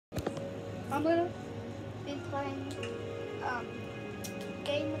I'm gonna be playing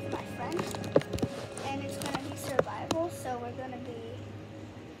game with my friend, and it's gonna be survival. So we're gonna be,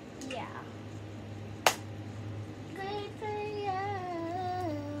 yeah. Good for you.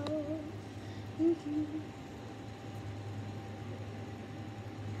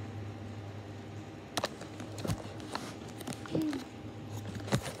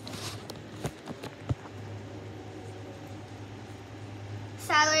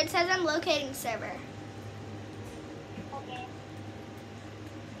 Tyler, it says I'm locating server. Okay.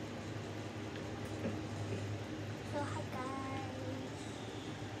 So hi guys.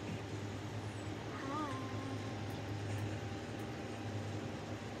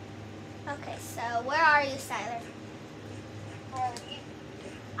 Hi. Okay, so where are you, Tyler? Where are you?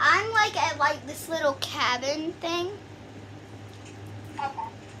 I'm like at like this little cabin thing. Okay.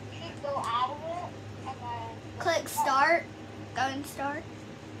 You should go out of it and then Click start. Go and start.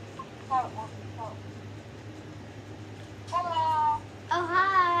 start one. So. Hello. Oh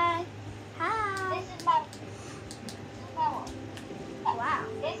hi. Hi. This is my one. Wow.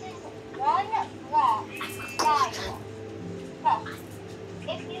 This is one block style. So,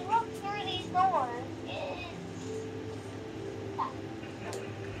 if you look through these doors, it's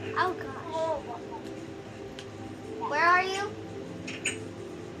Oh gosh. Where are you?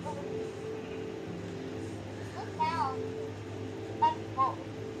 Look down. That's full.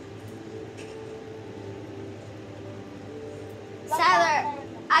 Tyler,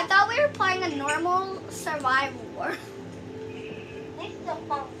 I thought we were playing a normal survival war. This is a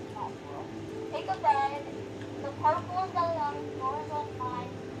fun one. Take a bed. The purple is on the floor is on mine.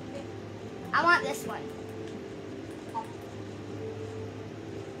 I want this one.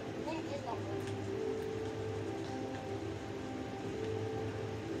 This is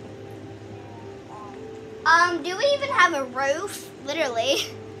a Do we even have a roof? Literally.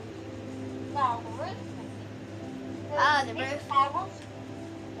 no, the roof. Oh, the This roof. house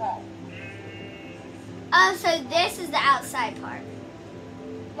wall. Oh, so this is the outside part.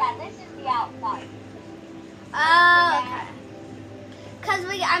 Yeah, this is the outside. Oh, okay. Cause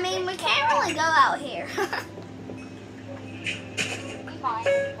we can't really go out here. We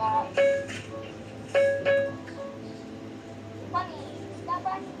might, but money. Not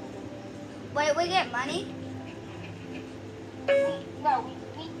money. Wait, we get money? We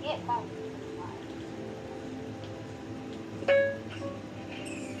get money.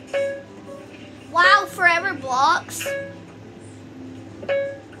 Wow, forever blocks.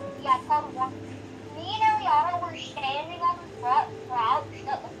 Yeah, tell me one. Me and Eliana were standing on the front crouched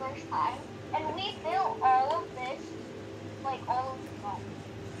at the first time, and we built all of this, like all of the front.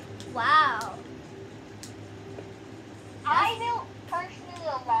 Wow. I built personally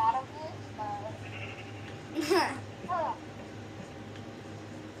a lot of this, but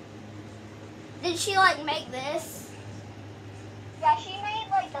Did she like make this? yeah, she made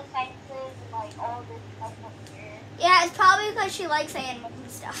like the fences and like all this stuff up here. Yeah, it's probably because she likes animals and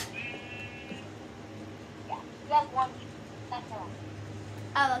stuff. Yeah, we have one. That's all.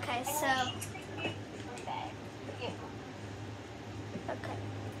 Oh, okay, And so, we shoot 3 days. Yeah. okay.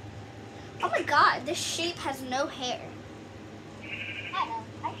 Oh my god, this sheep has no hair. I know.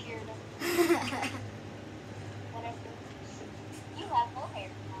 I sheared them. Whatever. You have no hair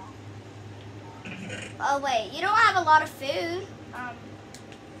now. Oh wait, you don't have a lot of food. Yeah,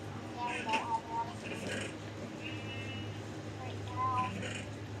 we don't have a lot of food right now.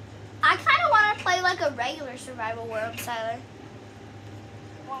 I kind of want to play like a regular survival world, Tyler.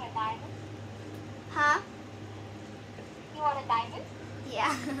 You want a diamond? Huh? You want a diamond?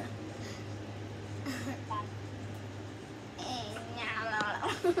 Yeah.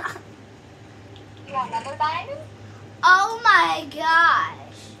 You want another diamond? Oh my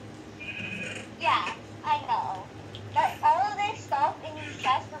gosh. Yeah, I know. But all of this stuff in these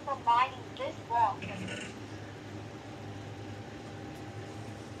chests are for mining this block.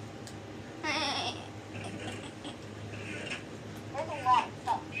 There's a lot of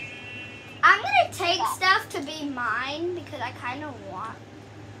stuff. I'm gonna take stuff to be mine because I kind of want.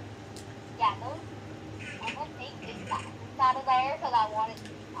 Yeah, those. I'm gonna take this diamond out of there because I want it to be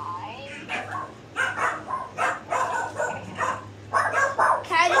mine.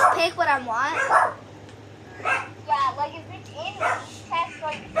 Can I just pick what I want? Yeah, like if it's in these chests,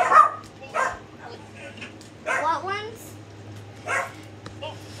 like these, What ones?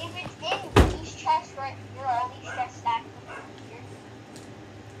 if it's in these chests right here, all these chests stacked up here.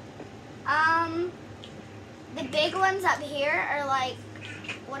 The big ones up here are like,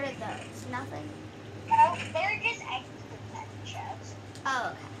 what are those? Nothing. No, they're just extra chests.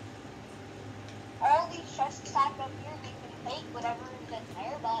 Oh, okay. All these chests stacked up here, you can take whatever is in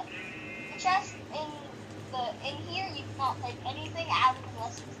there, but the chest in here, you cannot take anything out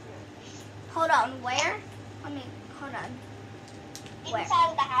unless it's yours. Hold on, where? Hold on. Where? Inside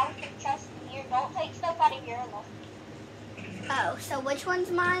of the house, the chest in here. Don't take stuff out of here unless. Oh, so which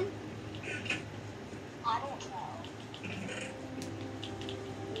one's mine? I don't know.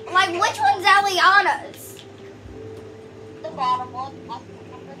 Like, which one's Eliana's? The bottom one, I'm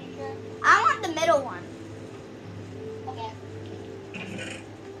pretty sure. I want the middle one. Okay.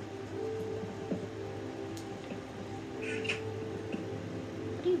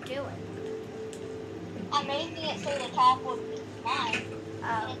 What are you doing? I'm making it so the top would be mine. Oh,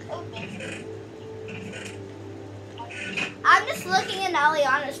 And it's open. I'm just looking in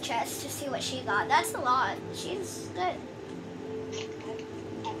Eliana's chest to see what she got. That's a lot. She's good.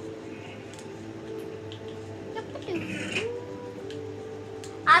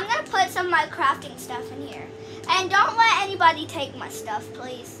 I'm gonna put some of my crafting stuff in here. And don't let anybody take my stuff,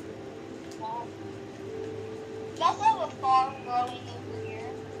 please. Well, you also have a farm growing over here.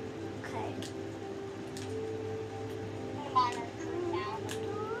 Okay. Mine are true now.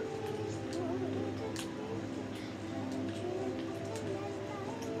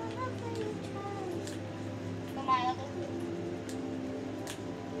 For my other.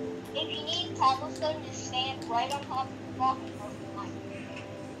 If you need cobblestone, just stand right on top of the block and go for mine.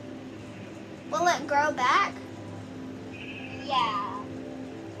 Will it grow back? Yeah.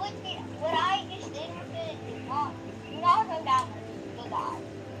 What I just did with it is not. Do not go down there. You'll die.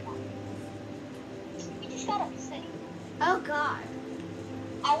 You just got upset. Oh God.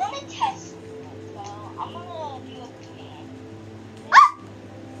 I want to test something, so I'm gonna do a command.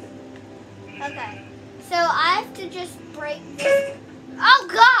 Okay. So I have to just break this. Oh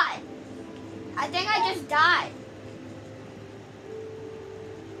God. I think I just died.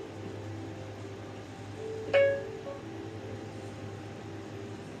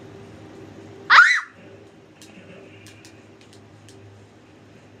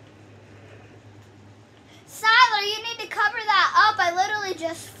 Siler, you need to cover that up. I literally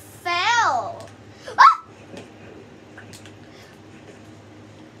just fell. Ah!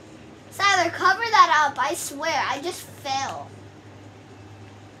 Siler, cover that up. I swear, I just fell.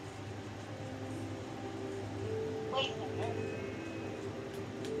 Wait a minute.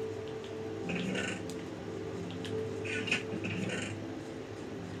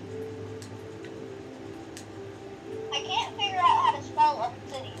 I can't figure out how to spell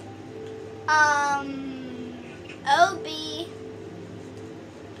obsidian. OB.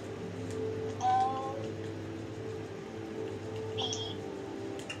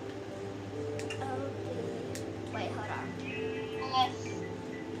 Wait, hold on.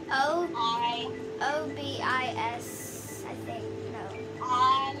 OBIS, I think. No.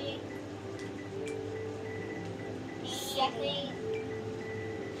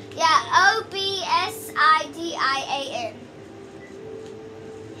 Yeah, OBSIDIAN.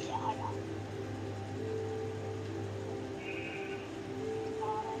 Yeah, I got it.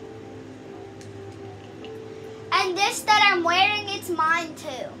 And this that I'm wearing, it's mine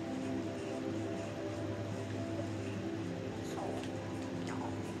too.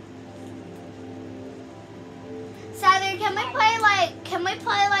 Sather, can we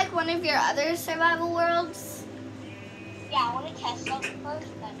play like one of your other survival worlds? Yeah, I want to test something first,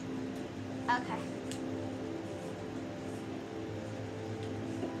 then. Okay.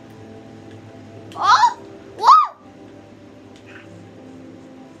 Oh! Whoa!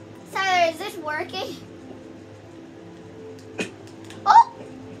 Sather, is this working? Oh!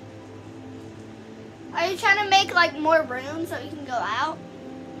 Are you trying to make like more rooms so you can go out?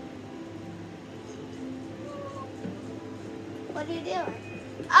 What are you doing?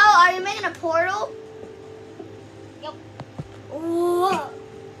 Oh, are you making a portal? Yep. Whoa.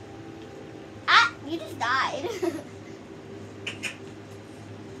 Ah, you just died.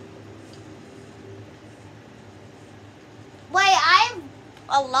 Wait, I have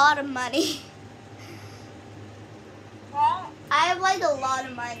a lot of money. Well, I have like a lot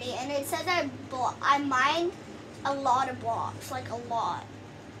of money, and it says I mined a lot of blocks, like a lot.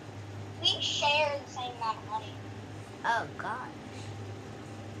 we share the same amount of money. Oh gosh.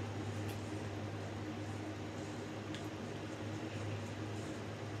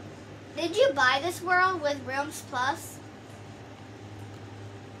 Did you buy this world with Realms Plus?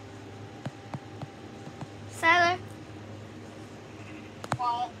 Siler,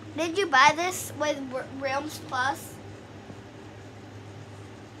 What? did you buy this with Realms Plus?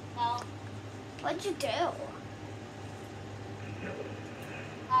 No. What'd you do?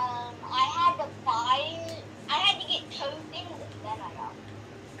 I had to buy it. I had to get tokens, and then I got it.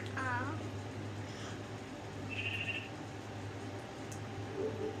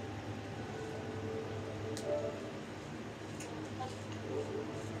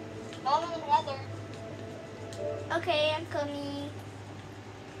 Okay, I'm coming.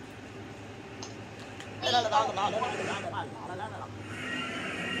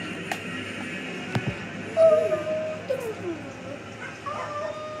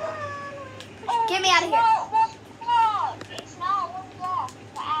 Get me out of here. It's not one block.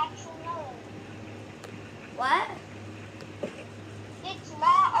 The actual no. What? It's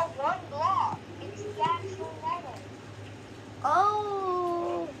not a one block. It's the actual nether.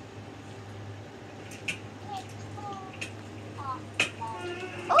 Oh.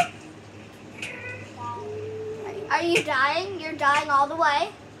 Oh. Are you dying? You're dying all the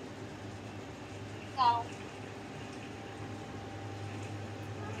way? No.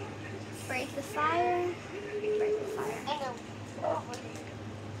 Break the fire. Break the fire.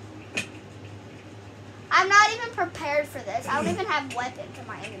 I'm not even prepared for this. I don't even have weapons in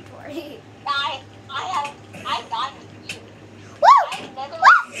my inventory. I died with you. Woo! I never.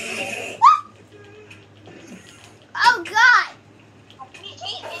 Oh God! We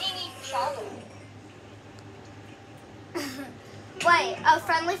keep hitting each other. Wait,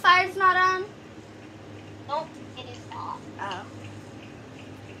 friendly fire's not on? Nope, it is not. Oh.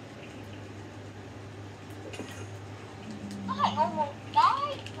 I almost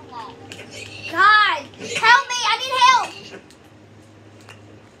died from that. God, help me! I need help!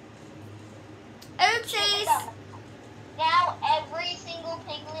 Oopsies! Now every single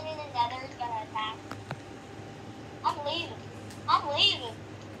piglin in the nether is gonna attack. I'm leaving. I'm leaving.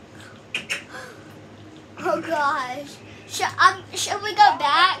 Oh gosh. Should we go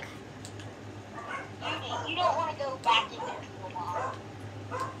back? You don't want to go back in there for a while.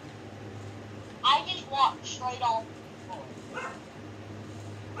 I just walked straight off the floor.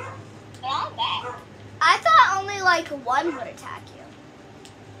 But I'm back. I thought only like one would attack you.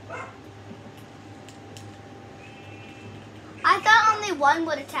 I thought only one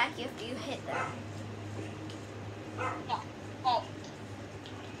would attack you if you hit them. No. Oh.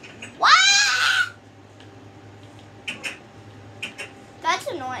 What? That's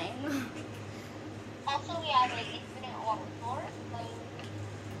annoying. Also, we have an infinite water source.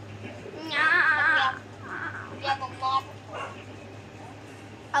 Nah. We have a lava pool.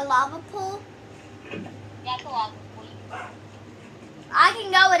 A lava pool? That's a lava pool. I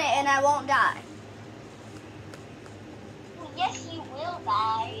can go in it and I won't die. Well, yes, you will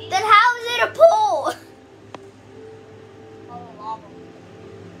die. Then how is it a pool? Oh, lava.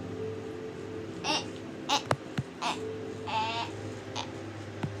 Eh, eh, eh, eh, eh,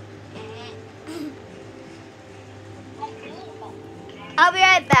 eh. I'll be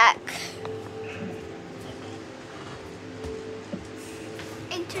right back.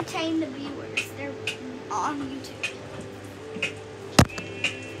 Entertain the viewers. They're on YouTube.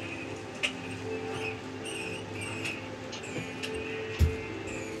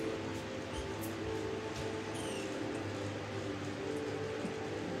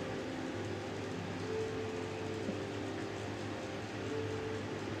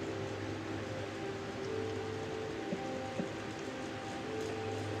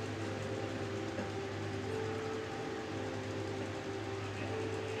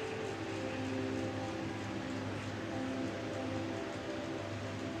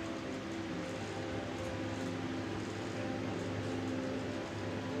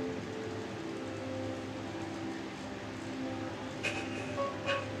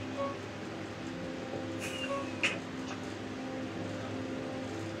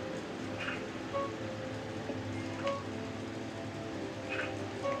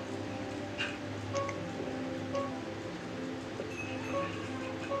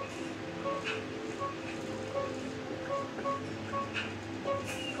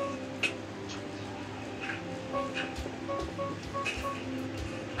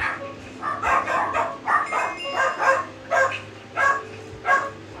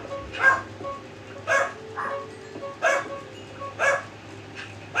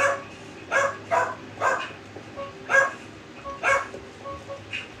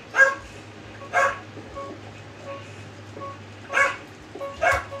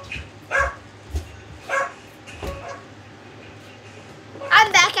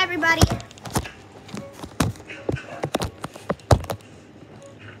 Everybody.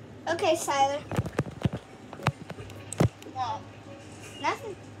 Okay, Siler. What?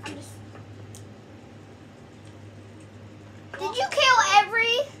 Nothing. I'm just. Did you kill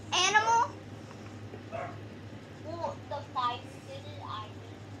every animal? Well, the fire did it, I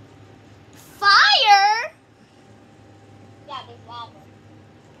did. Fire? Yeah, there's lava.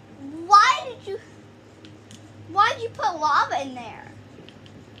 Why'd you put lava in there?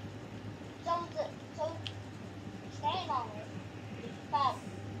 So stand on it. Stop.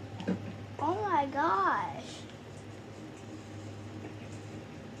 Oh my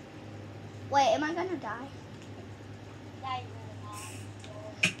Wait, am I gonna die? Yeah, you're not.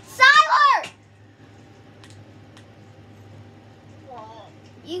 Siler! What?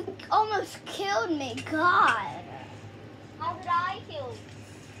 You almost killed me, God. How did I kill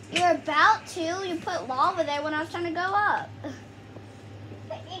you? You're about to. You put lava there when I was trying to go up.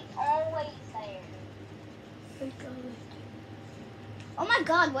 It's always there. Oh my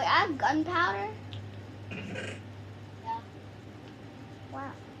God, wait, I have gunpowder? Yeah.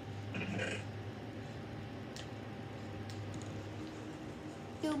 Wow.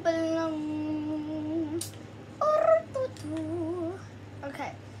 You belong.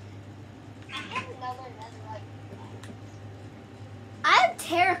 Okay. I have another netherite. I have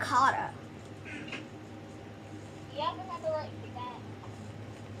terracotta. You have a netherite pickaxe?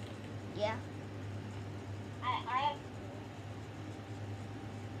 Yeah. I have.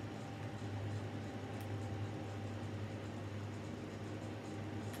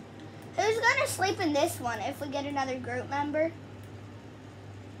 Who's gonna sleep in this one if we get another group member?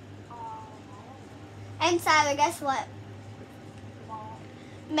 And Tyler, guess what?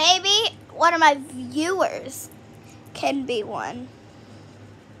 Maybe one of my viewers can be one.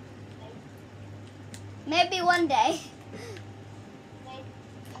 Maybe one day.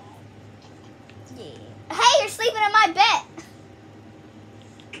 Yeah. Hey, you're sleeping in my bed.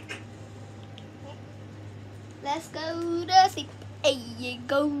 Let's go to sleep. Hey, you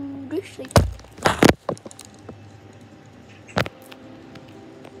go to sleep.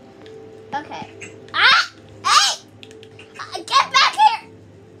 Okay. Ah! Hey! Get back here!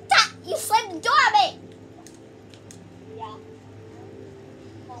 You slammed the door on me! Yeah.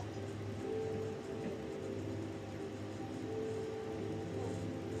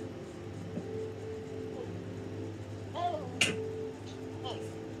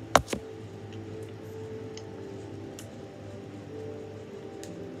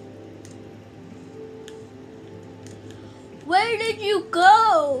 Where did you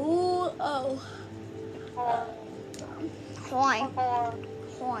go? Oh. Horn.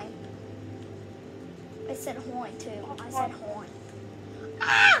 Horn. I said horn too. I said horn.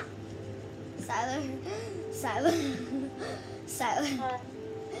 Ah! Siler. Siler. Siler.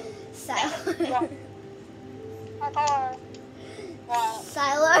 Siler.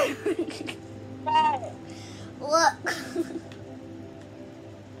 Siler. Look.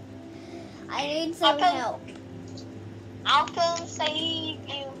 I need some help. I'll come save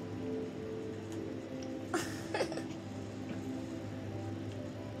you.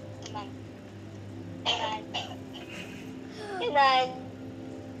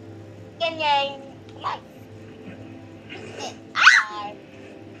 Ganyan. Come on. Ah!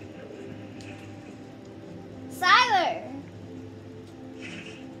 Siler.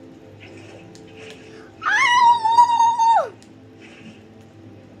 Oh!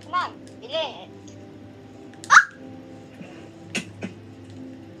 Come on. Get in.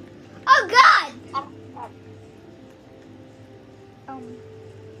 Oh God!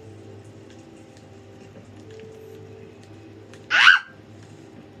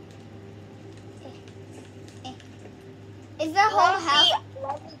 Is the whole house?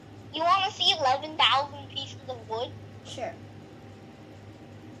 You want to see 11,000 pieces of wood? Sure.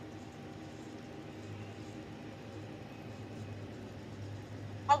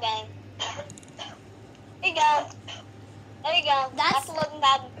 Okay. There you go. There you go. That's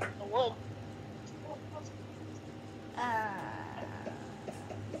 11,000 pieces of wood.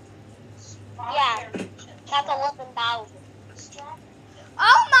 Yeah, that's 11,000.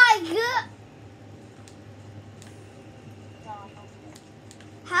 Oh my God!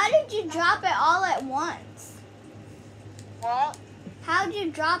 How did you drop it all at once? What? How did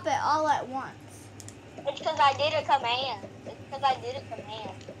you drop it all at once? It's because I did a command.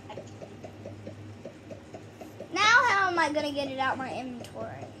 Now how am I gonna get it out my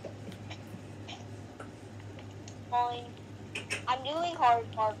inventory? Fine. I'm doing hard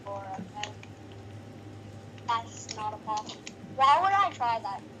parkour, okay? That's not a problem. Why would I try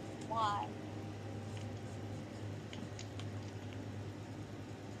that? Why?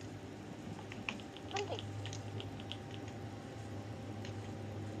 Something.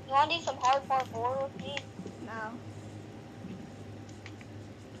 You want to do some hard parkour with me? No.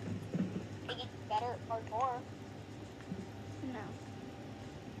 Make it better at parkour. No.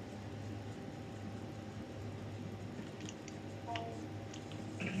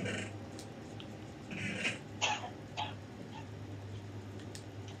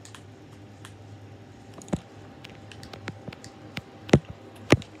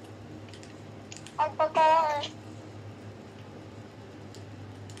 Hard parkour.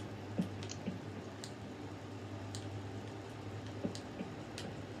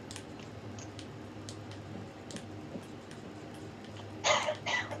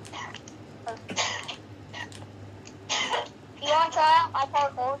 my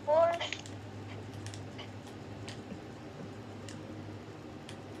parkour board?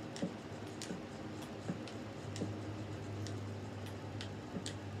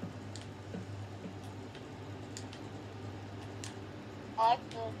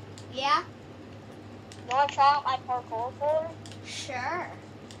 Alexa, Yeah? you want to try out my parkour board? Sure.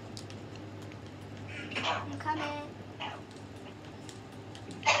 I'm coming.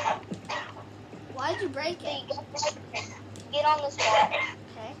 Why'd you break So it? you get on this block.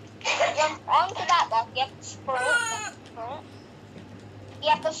 Okay. Jump onto that block. You have to sprint. You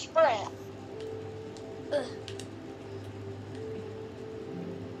have to sprint. Ugh.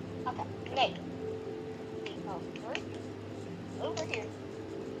 Okay. Nate. Over here.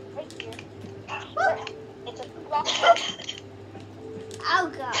 Right here. Sprint. It's a block.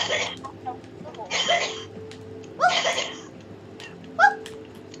 Oh, God. No, the hole.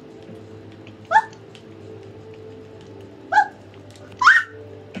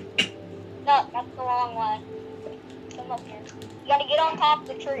 No, that's the wrong one. Come up here. You gotta get on top of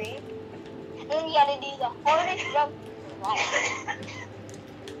the tree. And then you gotta do the hardest jump of your life.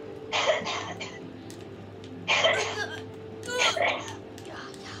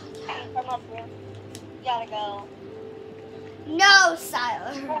 Come up here. You gotta go. No,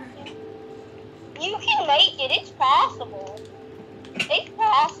 Siler. You can make it. It's possible. It's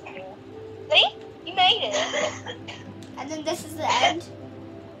possible. See? You made it. And then this is the end.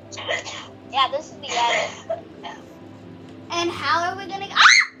 Yeah, this is the end. And how are we gonna? Ah!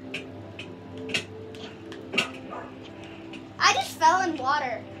 I just fell in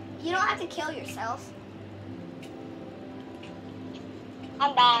water. You don't have to kill yourself.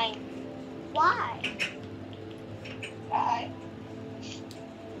 I'm dying. Why? Why?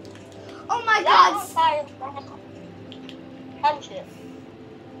 Oh my That's God! on fire. Punch it.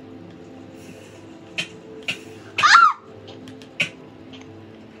 Ah!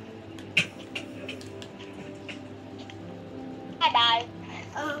 I died.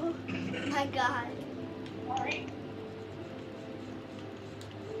 Oh my God! Sorry.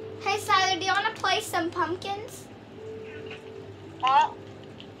 Hey, Siler, do you want to play some pumpkins? What?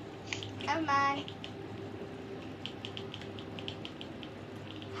 Never mind.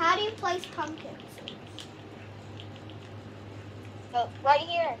 How do you place pumpkins? No, right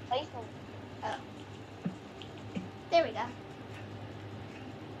here. Place them. Oh. There we go.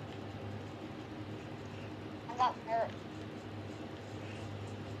 I got hurt.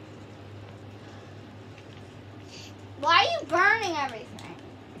 Why are you burning everything?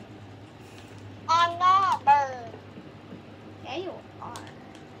 I'm not burned. Yeah, you are.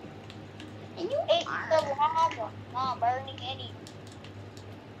 And you It's are. the lava. Not burning any.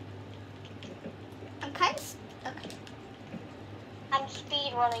 I'm kind of... Okay. I'm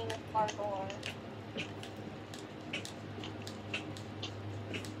speed running this parkour.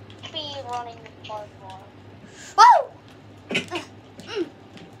 Speed running this parkour. Whoa!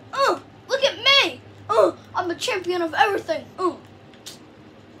 Look at me! I'm a champion of everything. Woo!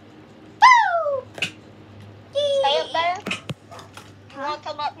 Stay up there. You Huh? want to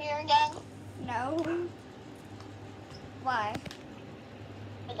come up here again? No. Why?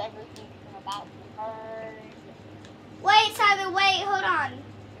 Because everything's about to burn. Wait, Simon, wait, hold on.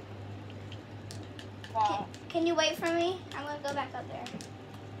 Well, Can you wait for me? I'm gonna go back up there.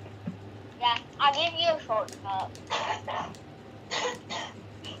 yeah, I'll give you a shortcut.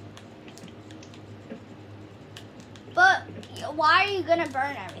 But why are you gonna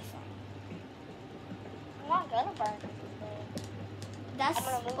burn everything? I'm not gonna burn anything. That's I'm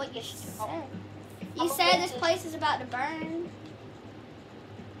gonna move what you this- said. You I'm said gonna this move place is about to burn.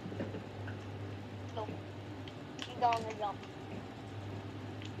 Go. You go on the jump.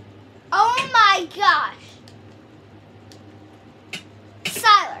 Oh my gosh!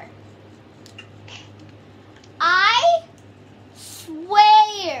 Siler, I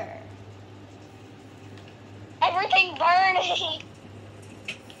swear. Everything burning.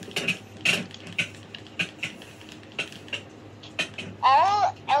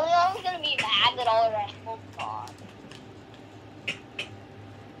 Everyone's gonna be mad that all the rest will be gone.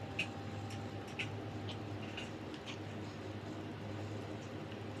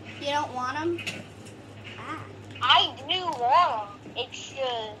 You don't want them? Ah, I do want them. It's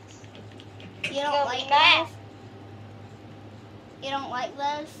just you You'll don't be like mad. those? You don't like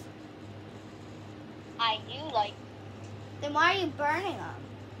those? I do like. Then why are you burning them?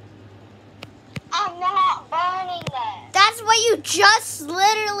 I'm not burning them. That's what you just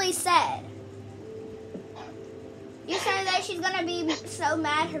literally said. You said that she's gonna be so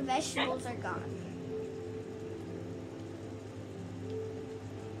mad her vegetables are gone.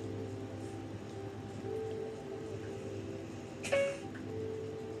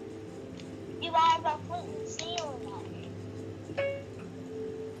 why I'm putting ceiling on it.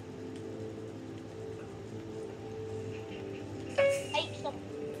 Take some.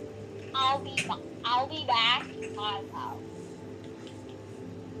 I'll be back in 5 hours.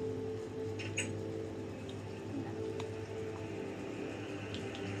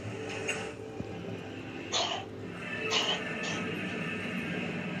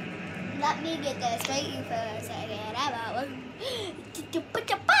 Let me get this straight for a second.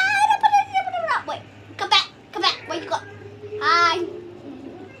 Wait, come back. Where you go? Hi.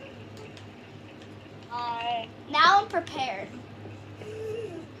 Alright. Now I'm prepared.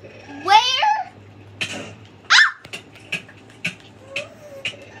 Where?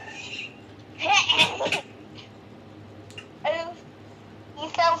 You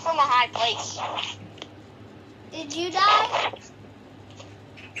fell from a high place. Did you die?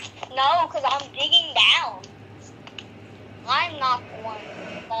 No, because I'm digging down. I'm not the one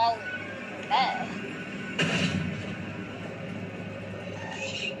falling dead.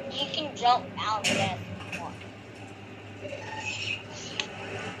 You can jump down again if you want.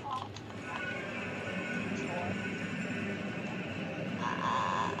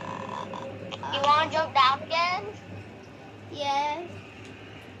 You want to jump down again? Yes.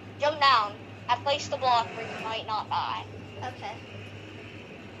 Jump down. I placed the block where you might not die. Okay.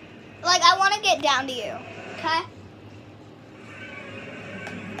 Like, I want to get down to you. Okay?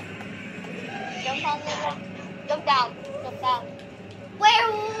 Jump on the block. Jump down. Jump down. Where?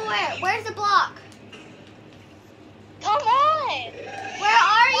 Where's the block? Come on. Where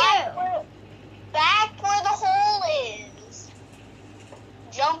are you? Back where the hole is.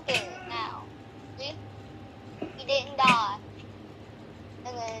 Jump in now. See? You didn't die.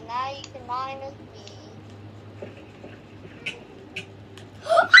 And then now you can minus me.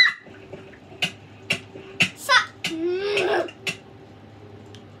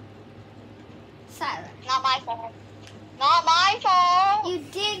 Silent. Not my fault. Not my fault. You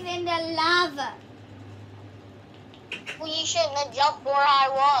digged in the lava. Well, you shouldn't have jumped where I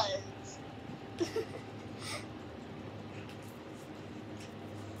was.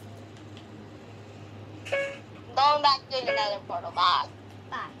 Going back to another portal. Bye.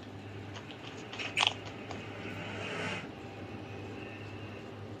 Bye.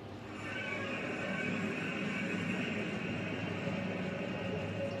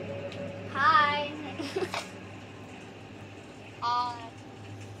 Hi.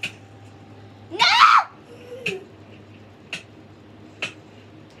 No!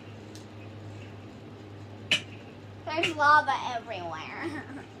 There's lava everywhere.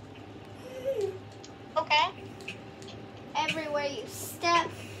 Okay. Everywhere you step,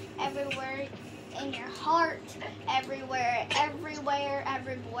 everywhere in your heart, everywhere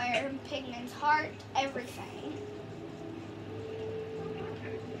in Pigman's heart, everything.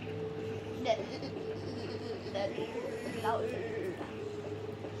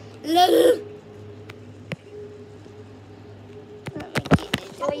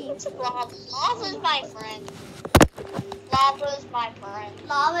 Lava. Lava's my friend. Lava's my friend.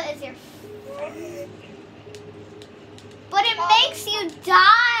 Lava is your friend. But it makes you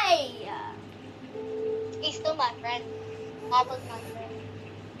die. He's still my friend. Lava's my friend.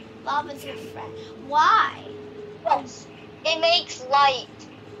 Lava's your friend. Why? Yes. It makes light.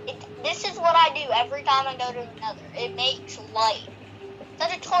 This is what I do every time I go to another. It makes light.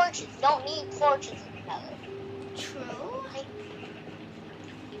 Instead of torches, you don't need torches in another. True.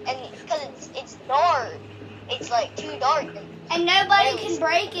 And because it's dark. It's like too dark. And nobody can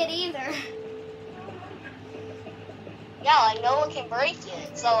break it either. Yeah, like no one can break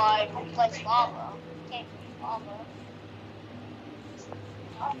it. So I place lava. Can't break lava.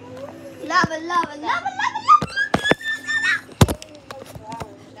 Lava, lava, lava, lava, lava.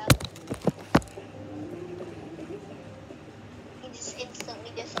 He just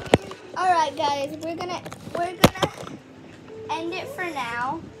instantly disappeared. Alright guys, we're gonna end it for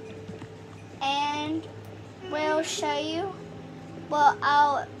now. And we'll show you. Well,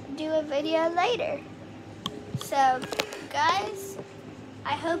 I'll do a video later. So guys,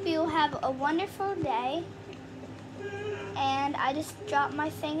 I hope you have a wonderful day. And I just dropped my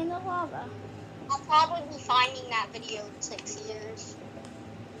thing in the lava. I'll probably be finding that video in 6 years.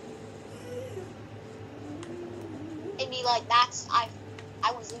 It'd be like,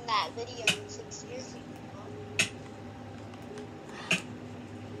 I was in that video 6 years ago.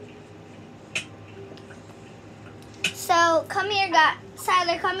 So come here, guys.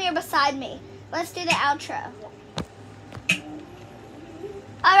 Siler, come here beside me. Let's do the outro.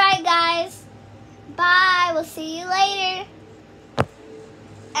 Alright guys. Bye. We'll see you later.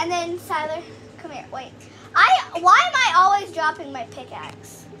 And then Siler, come here. Wait. Why am I always dropping my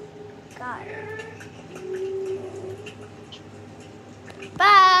pickaxe? god.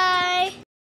 Bye.